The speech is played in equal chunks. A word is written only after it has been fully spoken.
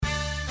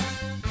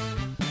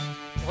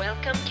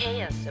Welcome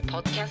Chaos, a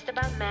podcast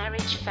about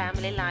marriage,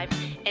 family life,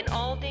 and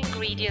all the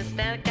ingredients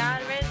that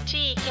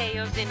guarantee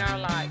chaos in our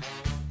lives.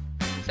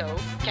 So,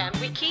 can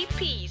we keep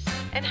peace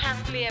and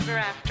happily ever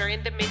after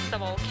in the midst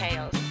of all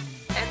chaos?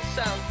 And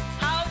so,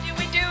 how do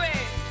we do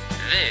it?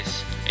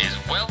 This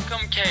is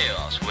Welcome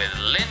Chaos with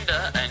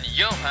Linda and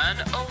Johan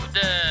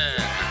Oden.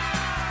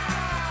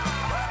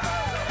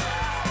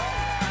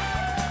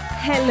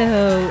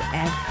 Hello,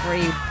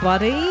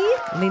 everybody.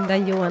 Linda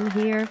and Johan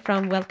here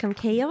from Welcome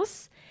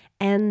Chaos.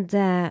 And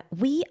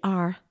we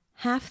are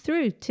half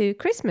through to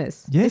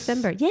Christmas, Yes.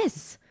 December.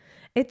 Yes,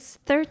 it's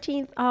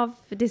 13th of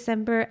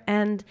December.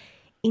 And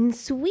in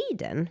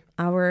Sweden,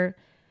 our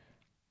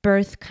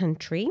birth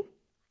country,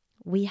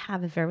 we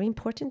have a very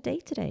important day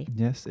today.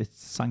 Yes, it's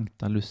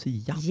Sankta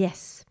Lucia.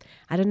 Yes.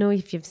 I don't know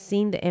if you've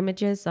seen the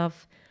images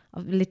of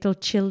little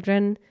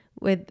children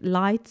with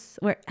lights,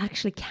 or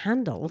actually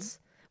candles.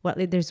 Well,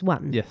 there's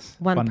one. Yes,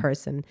 One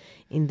person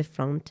in the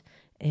front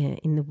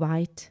in the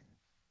white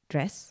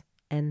dress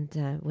and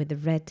with a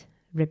red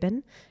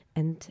ribbon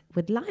and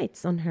with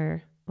lights on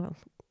her.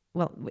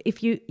 Well,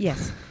 if you,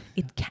 yes,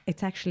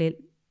 it's actually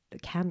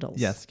candles.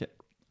 Yes,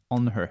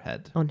 on her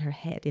head. On her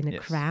head in a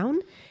Yes.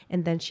 crown.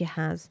 And then she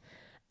has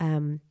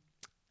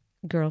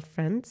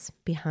girlfriends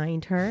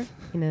behind her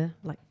in a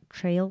like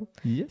trail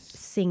Yes.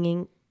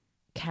 singing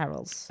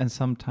carols. And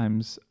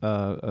sometimes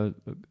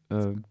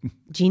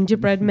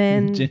Gingerbread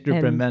men.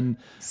 gingerbread and men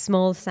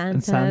small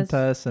Santas. and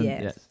Santas and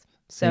yes. yes,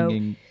 So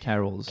singing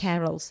carols.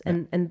 carols.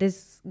 And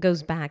this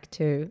goes back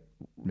to,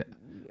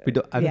 We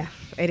don't.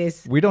 it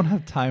is. We don't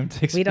have time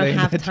to explain We don't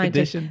have the time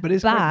tradition, to, but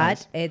it's quite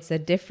nice. it's a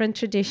different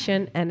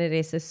tradition and it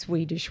is a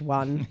Swedish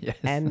one. Yes.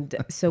 And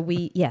so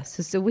we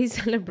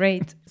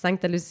celebrate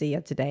Sankta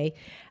Lucia today.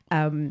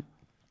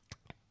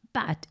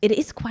 But it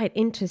is quite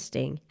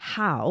interesting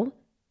how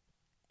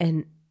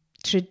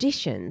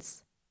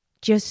traditions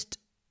just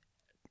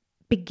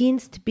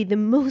begins to be the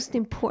most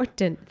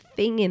important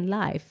thing in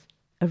life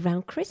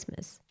around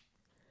Christmas.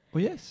 Oh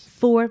yes.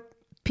 For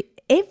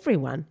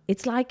everyone.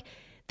 It's like,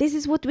 this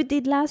is what we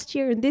did last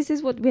year, and this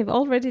is what we have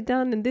already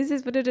done, and this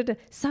is what...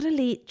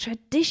 Suddenly,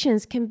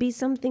 traditions can be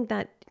something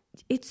that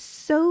it's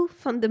so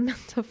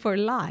fundamental for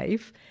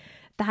life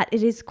that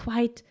it is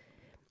quite...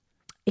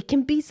 It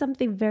can be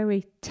something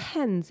very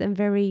tense and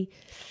very...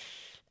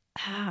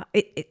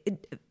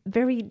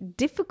 very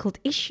difficult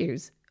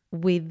issues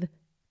with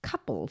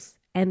couples.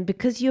 And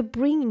because you're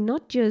bringing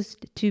not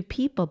just two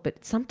people,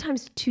 but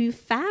sometimes two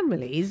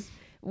families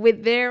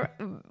with their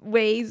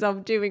ways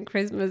of doing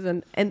Christmas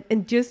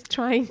and just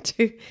trying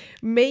to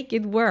make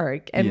it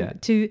work and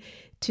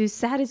to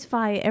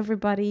satisfy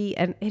everybody.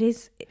 And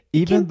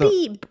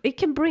it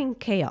can bring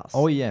chaos.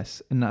 Oh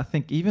yes, and I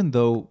think even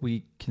though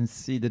we can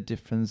see the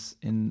difference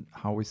in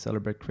how we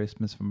celebrate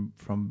Christmas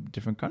from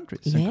different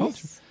countries and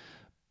cultures,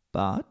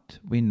 but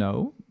we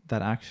know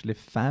that actually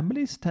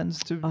families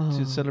tends to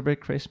celebrate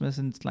Christmas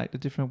in slightly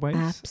different ways.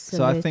 Absolutely.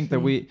 So I think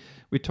that we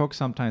talk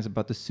sometimes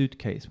about the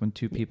suitcase when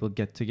two people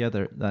get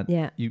together, that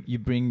you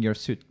bring your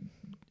suit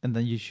and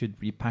then you should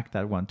repack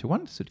that one to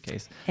one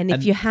suitcase. And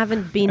if you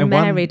haven't been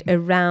married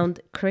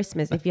around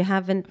Christmas, if you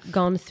haven't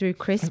gone through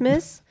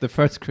Christmas, the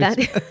first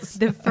Christmas,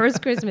 the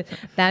first Christmas,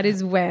 that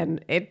is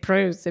when it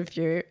proves if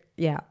you,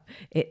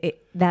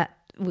 that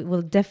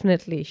will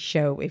definitely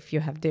show if you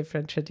have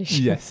different traditions.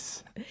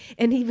 Yes.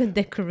 And even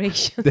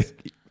decorations.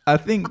 I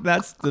think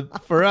that's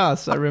for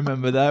us, I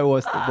remember that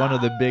was one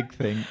of the big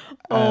things.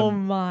 Oh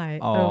my.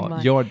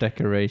 Your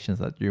decorations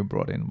that you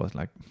brought in was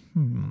like,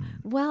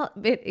 Well,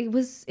 it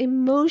was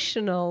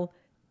emotional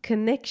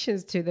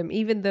connections to them,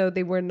 even though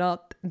they were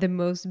not the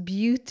most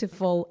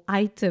beautiful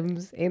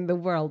items in the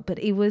world. But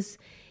it was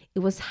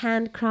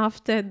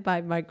handcrafted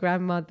by my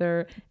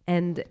grandmother,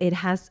 and it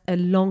has a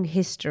long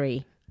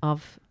history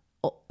of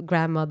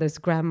grandmother's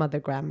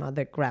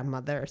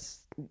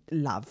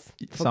love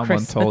for someone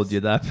Christmas. told you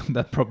that.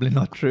 That's probably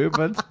not true,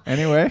 but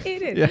anyway.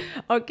 It is. Yeah.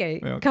 Okay,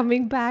 Yeah.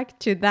 coming back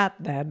to that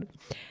then.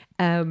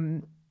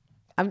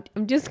 I'm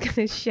just going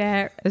to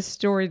share a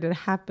story that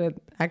happened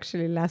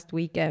actually last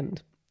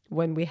weekend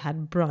when we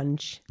had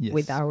brunch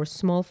with our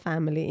small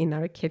family in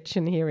our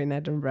kitchen here in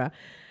Edinburgh.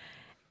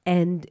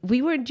 And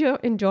we were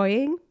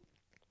enjoying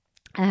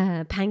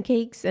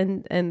pancakes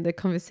and the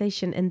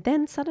conversation. And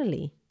then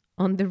suddenly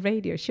on the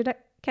radio,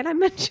 can I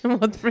mention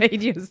what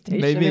radio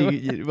station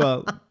it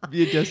was?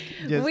 You just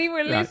we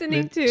were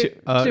listening to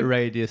a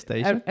radio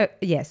station.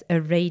 Yes, a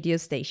radio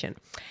station.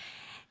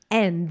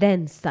 And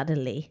then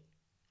suddenly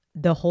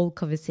the whole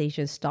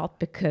conversation stopped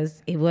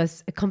because it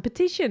was a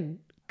competition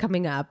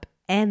coming up.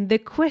 And the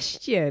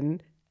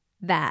question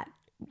that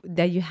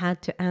you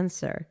had to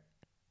answer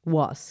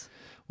was...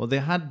 Well, they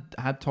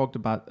had talked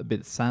about a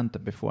bit Santa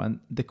before,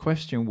 and the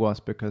question was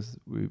because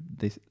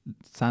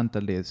Santa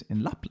lives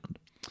in Lapland.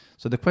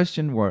 So the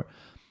question were,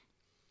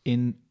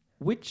 in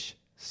which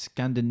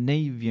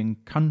Scandinavian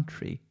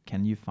country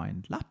can you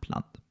find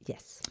Lapland?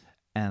 Yes.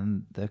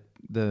 And the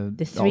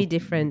three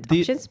different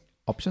options?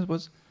 Options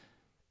was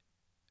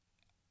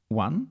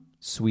 1,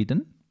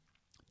 Sweden,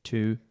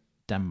 2,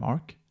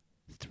 Denmark,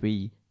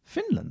 3,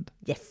 Finland.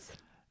 Yes.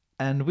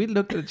 And we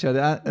looked at each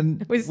other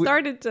and We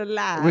started to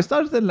laugh. we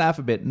started to laugh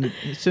a bit, and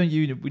so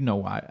we know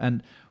why.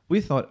 And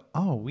we thought,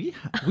 oh,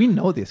 we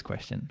know this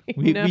question.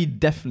 We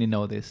definitely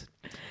know this.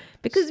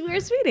 Because we're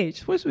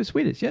Swedish. We're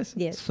Swedish, yes.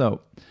 Yes.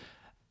 So,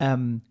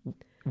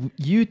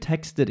 you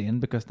texted in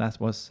because that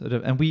was sort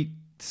of, and we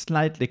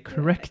slightly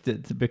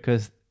corrected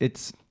because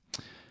it's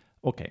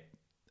okay.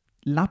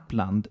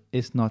 Lapland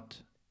is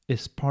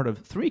part of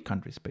 3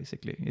 countries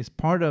basically. It's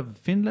part of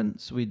Finland,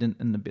 Sweden,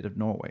 and a bit of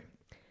Norway.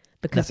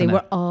 Because they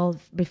were all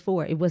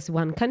before. It was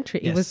one country.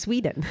 It Yes. was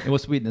Sweden. It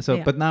was Sweden. So,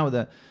 Yeah. but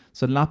now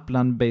so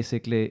Lapland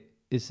basically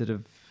is sort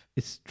of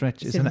It's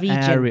It's a an region.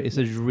 area. It's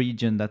a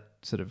region that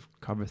sort of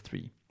covers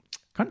 3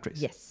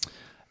 countries. Yes.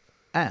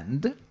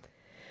 And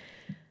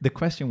the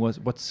question was,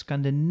 what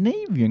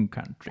Scandinavian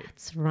country?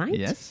 That's right.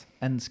 Yes.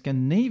 And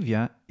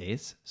Scandinavia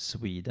is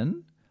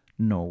Sweden,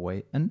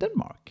 Norway, and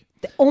Denmark.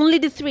 Only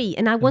the 3.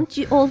 And I want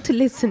you all to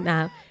listen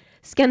now.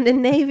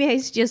 Scandinavia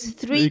is just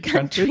 3 Three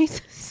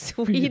countries.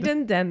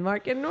 Sweden,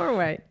 Denmark, and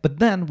Norway. But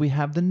then we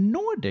have the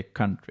Nordic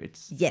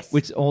countries. Yes.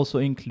 Which also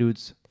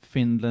includes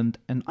Finland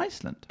and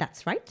Iceland.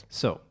 That's right.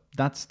 So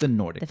that's the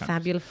Nordic The countries.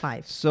 fabulous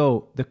 5.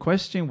 So the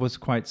question was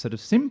quite sort of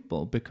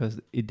simple because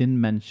it didn't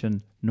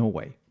mention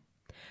Norway.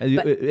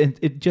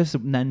 It just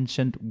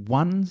mentioned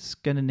one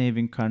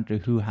Scandinavian country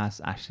who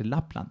has actually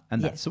Lapland,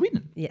 and that's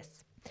Sweden.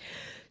 Yes.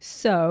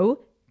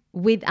 So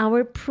with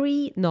our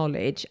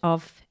pre-knowledge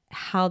of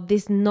how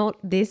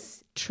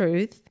this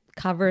truth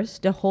covers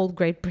the whole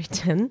Great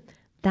Britain,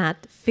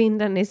 that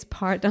Finland is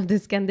part of the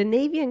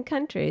Scandinavian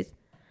countries,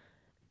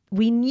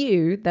 we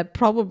knew that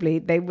probably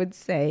they would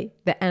say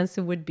the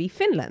answer would be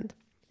Finland.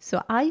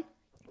 So I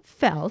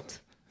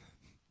felt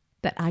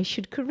that I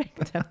should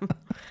correct them.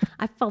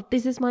 I felt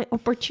this is my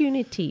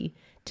opportunity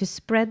to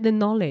spread the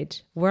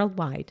knowledge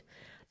worldwide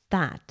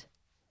that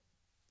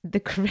the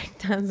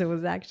correct answer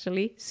was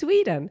actually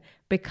Sweden,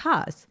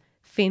 because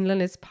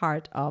Finland is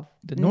part of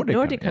The the Nordic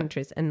Nordic country, yeah.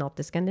 countries and not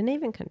the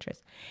Scandinavian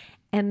countries.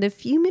 And a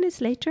few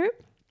minutes later,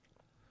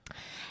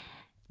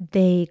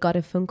 they got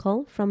a phone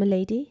call from a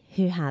lady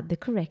who had the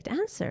correct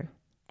answer.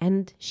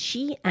 And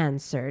she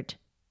answered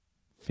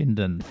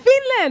Finland.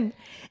 Finland,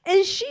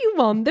 and she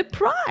won the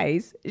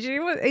prize.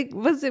 It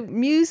was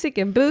music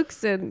and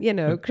books and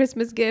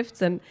Christmas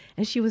gifts, and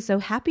she was so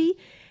happy,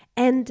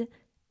 and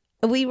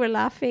we were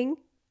laughing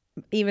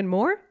even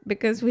more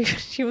because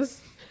she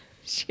was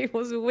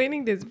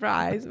winning this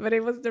prize, but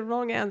it was the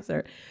wrong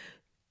answer.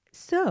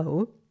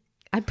 So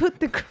I put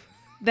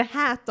the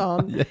hat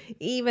on,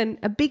 even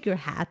a bigger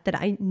hat that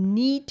I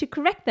need to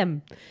correct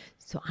them.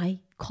 So I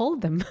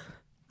called them.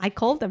 I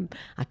called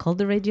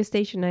the radio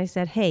station and I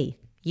said, hey,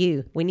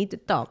 we need to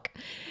talk.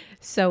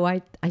 So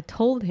I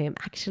told him,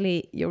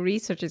 actually, your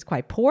research is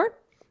quite poor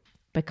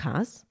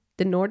because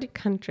the Nordic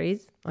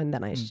countries, and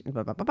then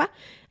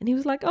and he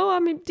was like, oh,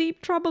 I'm in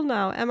deep trouble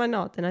now, am I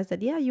not? And I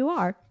said, yeah, you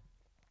are.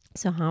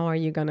 So how are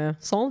you going to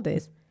solve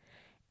this?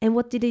 And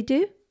what did he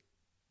do?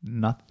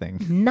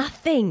 Nothing.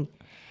 Nothing.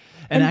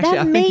 And actually,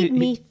 that I think made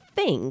me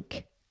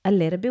think a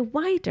little bit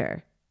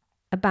wider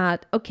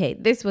about, okay,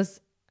 this was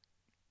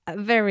a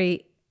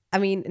very...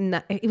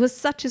 it was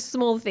such a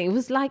small thing. It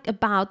was like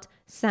about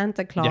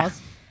Santa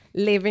Claus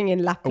living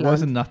in Lapland. It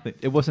wasn't nothing.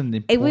 It wasn't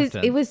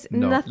important. It was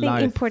nothing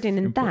important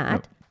in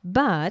that. No.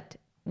 But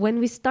when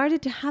we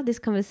started to have this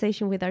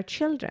conversation with our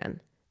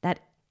children, that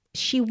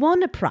she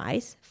won a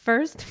prize,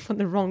 first for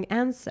the wrong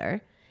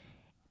answer,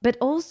 but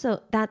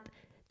also that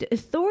the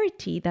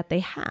authority that they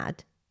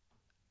had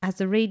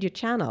as a radio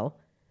channel,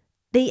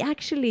 they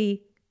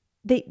actually...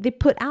 They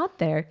put out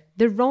there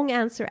the wrong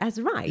answer as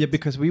right. Yeah,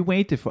 because we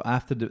waited for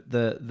after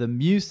the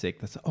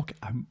music. That's okay.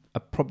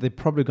 They're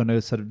probably going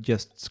to sort of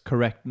just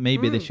correct.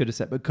 Maybe they should have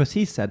said, because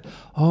he said,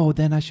 "Oh,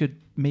 then I should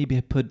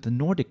maybe put the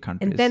Nordic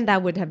countries." And then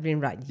that would have been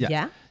right.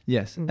 Yeah.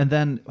 Yes. And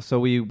then so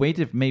we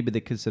waited. Maybe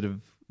they could sort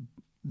of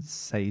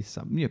say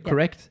something.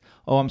 Correct.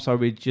 Oh, I'm sorry.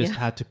 We just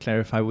had to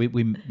clarify.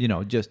 We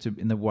just to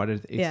in the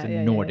water. It's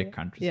the Nordic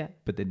countries. Yeah.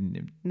 But they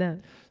didn't. No.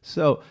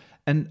 So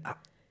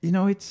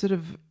it's sort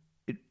of.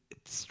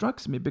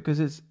 Strikes me because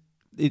it's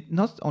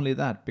not only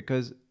that,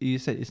 because you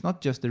said it's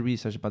not just the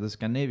research about the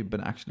Scandinavia,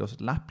 but actually also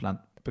Lapland,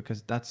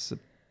 because that's a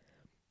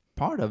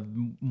part of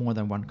more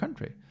than one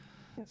country.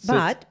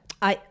 But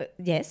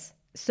yes,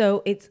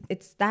 so it's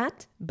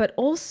that, but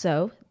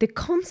also the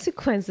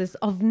consequences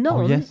of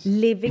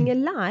living a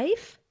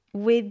life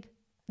with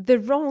the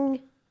wrong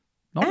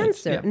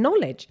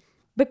knowledge.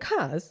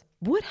 Because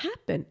what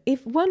happened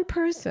if one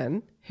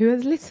person who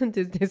has listened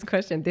to this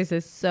question, this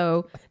is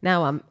so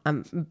now I'm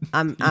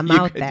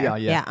out there.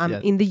 I'm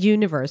in the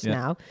universe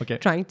now,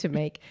 trying to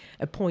make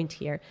a point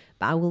here,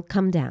 but I will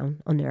come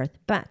down on earth.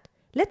 But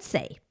let's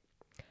say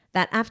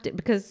that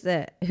because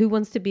Who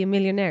Wants to Be a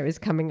Millionaire is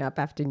coming up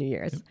after New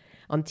Year's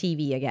on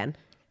TV again.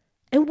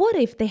 And what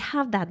if they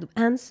have that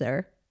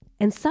answer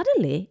and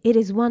suddenly it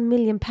is £1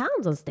 million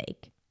on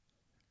stake?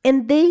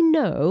 And they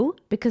know,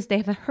 because they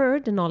have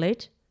heard the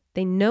knowledge,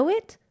 they know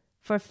it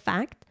for a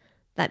fact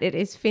that it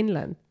is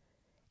Finland.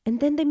 And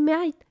then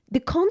the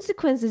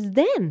consequences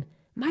then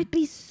might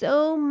be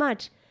so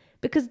much,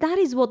 because that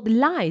is what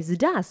lies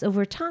does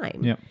over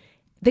time. Yeah.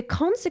 The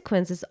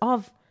consequences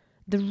of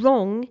the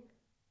wrong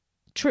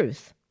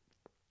truth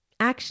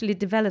actually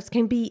develops,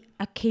 can be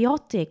a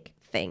chaotic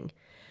thing.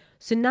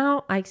 So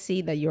now I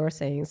see that you're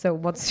saying, so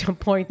what's your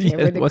point here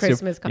with the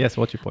Christmas card? Yes,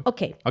 what's your point?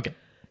 Okay. Okay.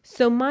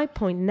 So my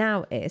point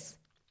now is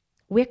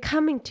we're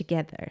coming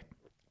together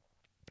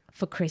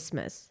for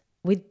Christmas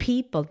with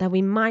people that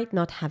we might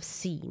not have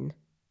seen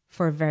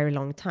for a very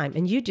long time.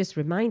 And you just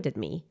reminded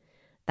me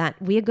that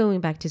we're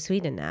going back to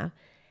Sweden now,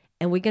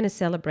 and we're going to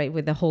celebrate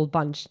with a whole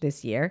bunch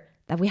this year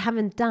that we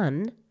haven't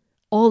done,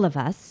 all of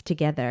us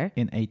together,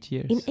 In 8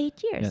 years. in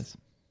 8 years. Yes.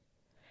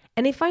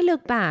 And if I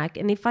look back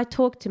and if I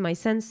talk to my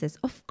senses,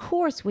 of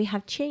course we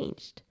have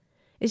changed.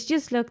 It's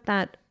just look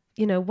that,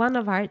 one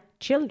of our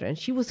children,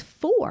 she was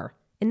 4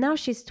 and now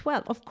she's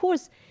 12. Of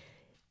course,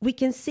 we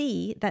can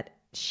see that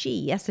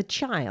she, as a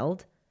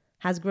child,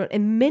 has grown.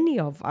 And many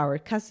of our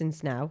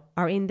cousins now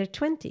are in their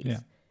 20s. Yeah.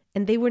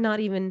 And they were not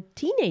even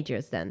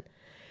teenagers then.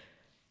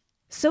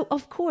 So,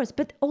 of course,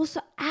 but also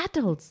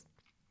adults.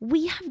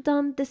 We have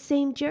done the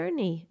same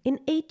journey in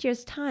 8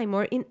 years' time,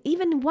 or in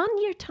even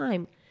 1 year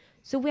time.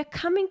 So we're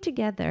coming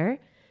together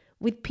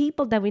with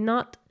people that we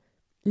not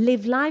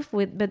live life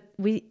with, but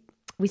we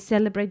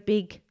celebrate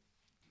big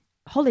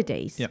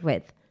holidays Yep.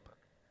 with.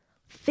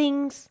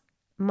 Things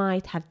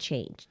might have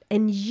changed,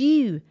 and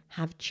you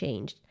have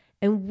changed.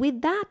 And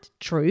with that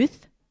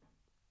truth,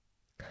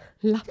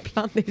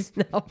 Lapland is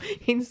now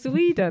in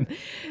Sweden.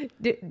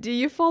 Do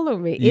you follow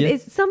me? It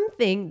Yes. is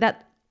something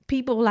that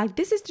people are like,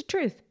 this is the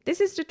truth.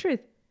 This is the truth.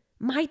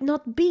 Might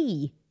not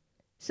be.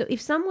 So if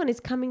someone is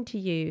coming to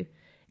you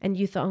and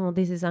you thought, oh,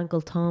 this is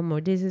Uncle Tom,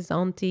 or this is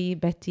Auntie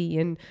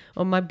Betty,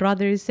 or my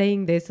brother is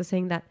saying this or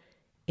saying that,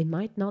 it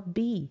might not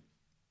be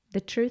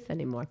the truth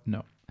anymore.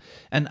 No.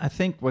 And I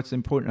think what's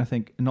important,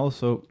 and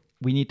also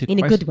we need to...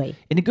 In a good way.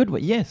 In a good way,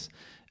 yes.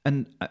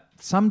 And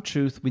some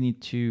truth we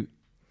need to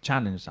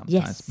challenge sometimes.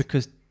 Yes.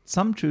 Because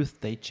some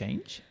truth, they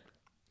change,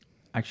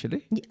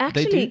 actually.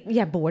 Actually, They do.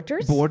 yeah,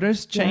 borders.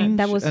 Borders Yeah, change.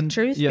 that was and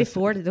truth yes,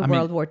 before the I mean-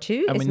 World War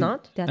II. I It's mean,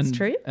 not. That's and-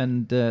 true.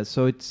 And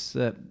so it's...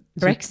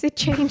 Brexit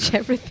changed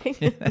everything.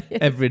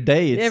 every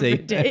day, it's Every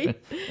day.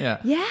 Yeah.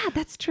 Yeah,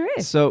 that's true.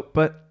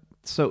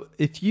 So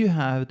if you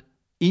had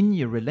in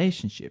your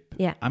relationship,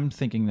 Yeah. I'm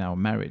thinking now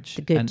marriage.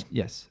 The good. And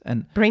yes,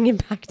 and Bring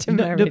it back to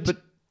marriage. but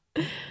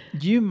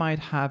you might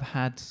have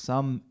had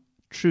some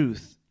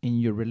truth in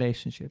your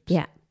relationships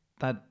Yeah.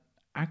 that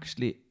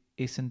actually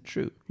isn't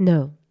true.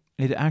 No.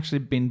 It actually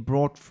been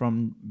brought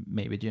from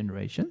maybe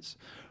generations,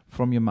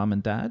 from your mom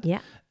and dad.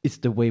 Yeah. It's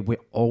the way we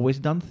always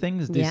done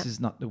things. This Yeah. is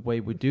not the way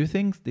we do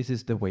things. This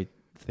is the way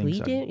things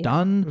We are do, yeah.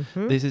 done.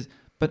 This is,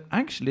 but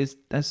actually,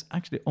 there's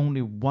actually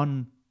only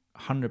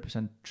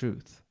 100%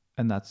 truth,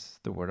 and that's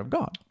the word of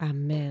God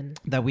Amen.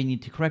 that we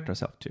need to correct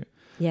ourselves to.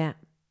 Yeah.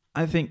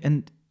 I think,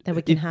 and That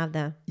we can it- have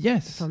the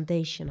yes,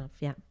 foundation of,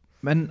 yeah.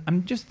 and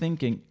I'm just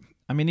thinking.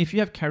 I mean, if you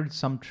have carried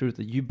some truth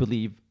that you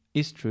believe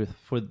is truth,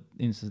 for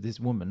instance, this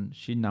woman,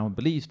 she now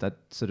believes that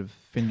sort of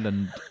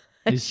Finland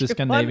is She a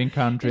Scandinavian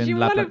country she and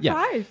won a Lapland.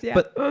 prize, yeah.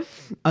 But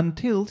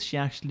until she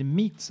actually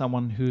meets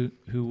someone who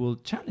will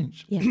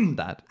challenge Yeah.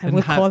 that, I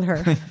will call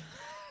her.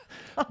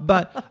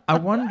 But I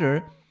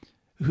wonder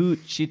who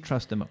she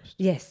trusts the most.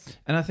 Yes.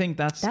 And I think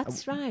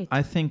that's right.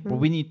 I think what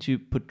we need to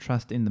put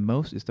trust in the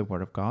most is the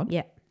word of God.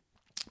 Yeah.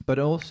 But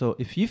also,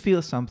 if you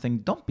feel something,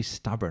 don't be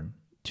stubborn.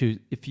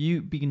 If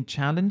you begin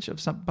challenge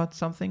about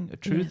something, a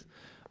truth,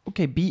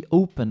 okay, be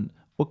open.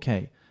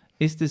 Okay,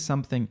 is this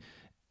something,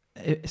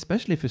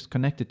 especially if it's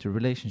connected to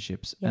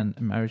relationships and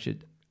marriage?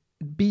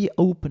 Be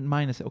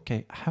open-minded. Say,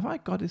 okay, have I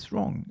got this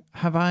wrong?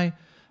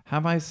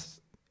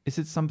 Is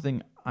it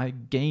something I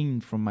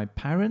gained from my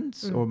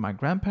parents or my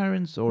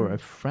grandparents or a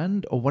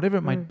friend or whatever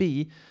it might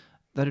be,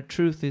 that the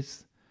truth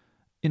is,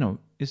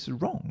 is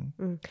wrong?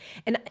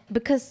 And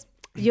because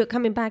you're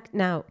coming back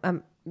now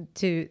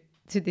to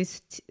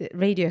this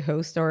radio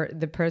host, or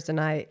the person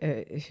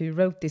who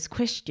wrote this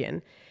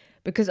question,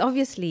 because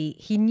obviously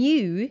he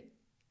knew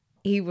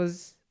he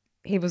was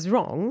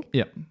wrong,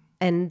 Yeah.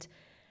 and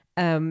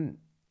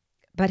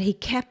but he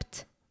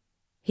kept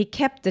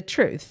the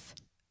truth,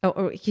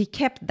 or he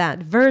kept that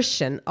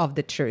version of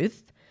the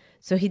truth,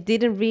 so he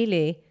didn't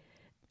really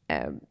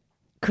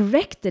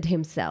corrected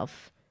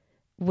himself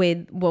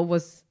with what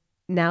was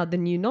now the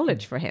new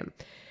knowledge for him.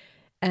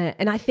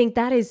 And I think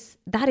that is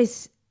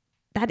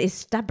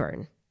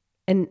stubborn,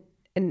 and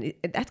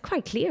that's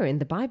quite clear in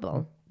the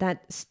Bible,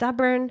 that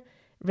stubborn,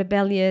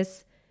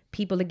 rebellious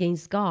people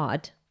against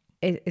God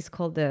is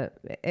called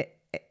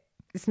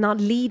it's not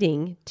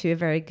leading to a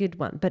very good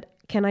one. But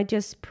can I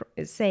just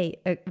say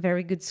a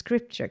very good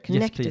scripture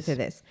connected please. to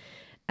this?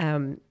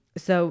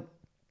 So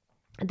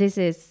this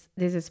is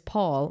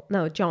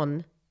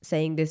John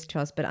saying this to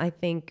us, but I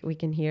think we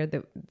can hear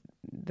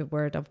the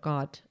word of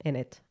God in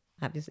it.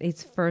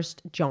 It's 1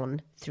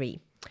 John 3.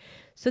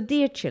 So,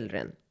 dear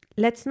children,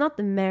 let's not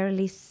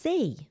merely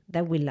say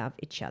that we love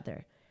each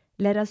other.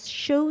 Let us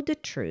show the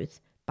truth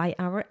by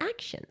our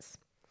actions.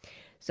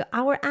 So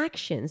our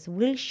actions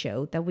will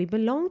show that we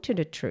belong to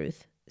the truth.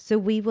 So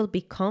we will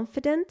be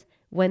confident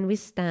when we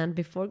stand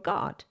before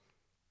God.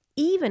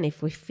 Even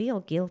if we feel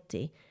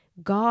guilty,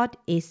 God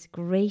is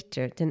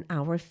greater than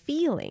our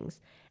feelings,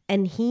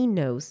 and He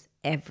knows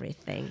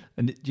everything.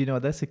 And you know,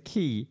 that's a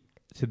key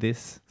to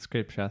this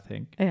scripture, I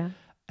think. Yeah.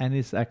 And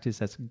it actually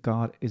says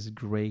God is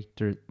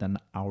greater than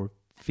our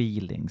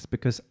feelings.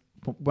 Because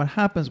what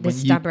happens The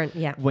stubborn,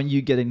 when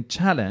you're getting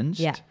challenged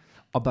Yeah.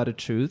 about a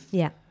truth,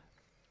 Yeah,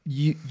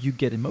 you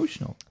get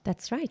emotional.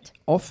 that's right.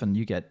 Often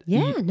you get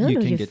Yeah,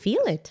 you get,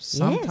 feel it.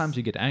 Sometimes Yes.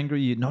 you get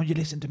angry. You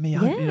listen to me.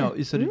 Yeah.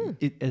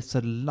 It's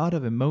a lot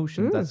of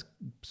emotion that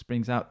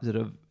springs out sort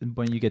of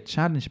when you get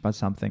challenged about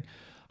something.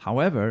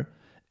 However,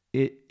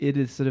 it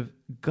is sort of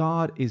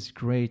God is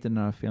great in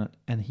our feeling,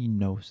 and He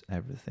knows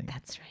everything.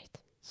 That's right.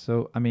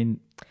 So I mean,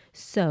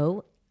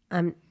 So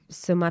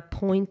my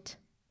point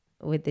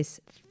with this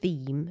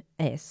theme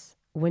is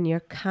when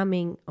you're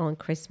coming on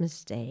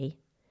Christmas Day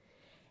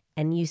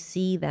and you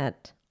see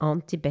that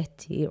Auntie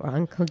Betty or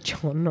Uncle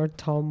John or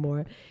Tom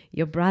or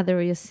your brother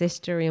or your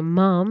sister or your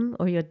mom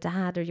or your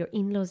dad or your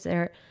in-laws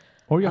there,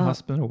 or your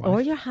husband or wife,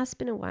 or your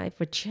husband or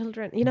wife or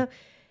children,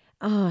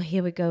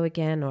 here we go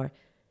again, or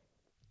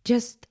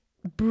just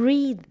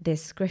breathe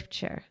this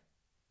scripture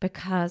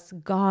because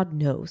God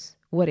knows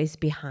what is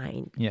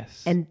behind.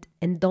 yes,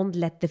 And don't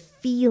let the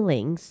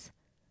feelings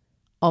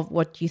of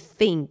what you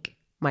think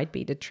might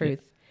be the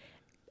truth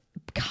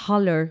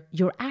color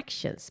your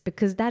actions,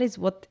 because that is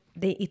what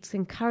it's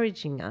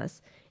encouraging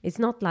us. It's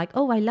not like,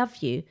 oh, I love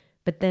you,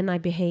 but then I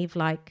behave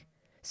like.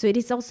 So it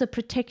is also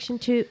protection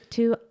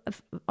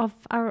of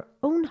our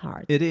own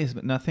heart. it is.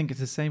 But I think it's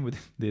the same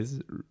with this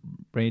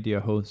radio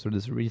host or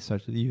this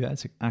researcher that you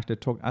actually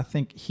talk. I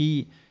think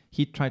he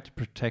tried to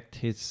protect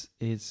his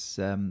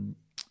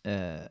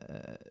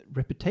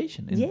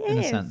reputation in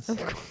a sense, of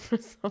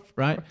course,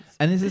 right?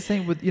 And it's the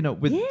same with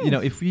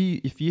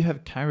if you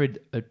have carried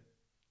a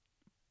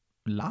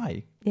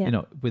lie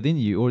within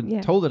you or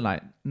told a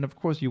lie, and of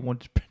course you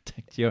want to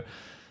protect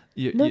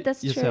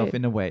that's yourself true.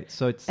 in a way.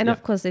 So it's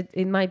of course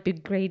it might be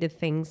greater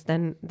things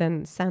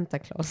than Santa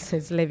Claus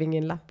is living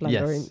in Lapland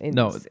or in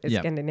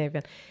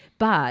Scandinavia,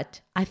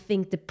 but I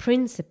think the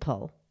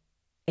principle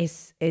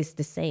is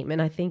the same,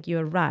 and I think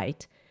you're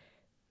right.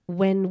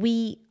 When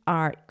we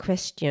are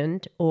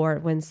questioned or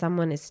when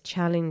someone is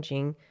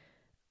challenging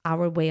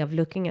our way of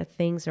looking at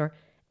things,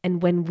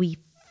 and when we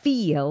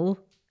feel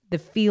the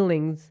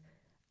feelings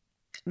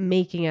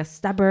making us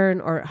stubborn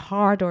or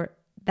hard, or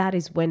that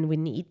is when we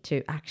need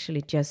to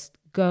actually just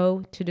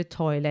go to the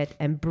toilet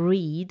and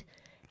breathe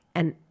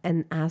and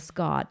ask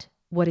God,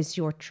 what is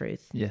your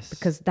truth? Yes.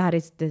 Because that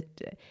is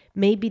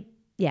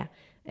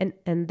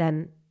and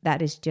then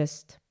that is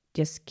just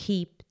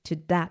keep to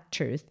that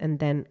truth, and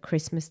then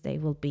Christmas Day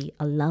will be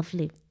a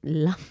lovely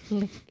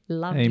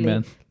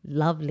Amen.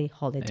 lovely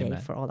holiday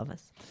Amen. for all of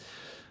us.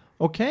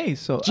 Okay,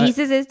 so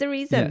Jesus is the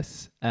reason.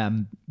 yes,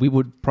 we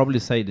would probably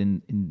say it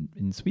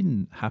in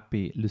Sweden,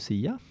 Happy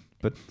Lucia.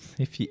 But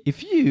if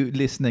you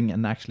listening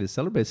and actually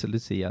celebrate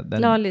Lucia,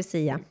 then Glad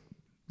Lucia.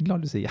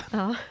 Glad Lucia.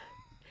 Ja.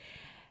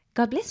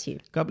 God bless you.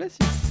 God bless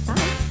you.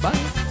 Bye.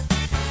 Bye.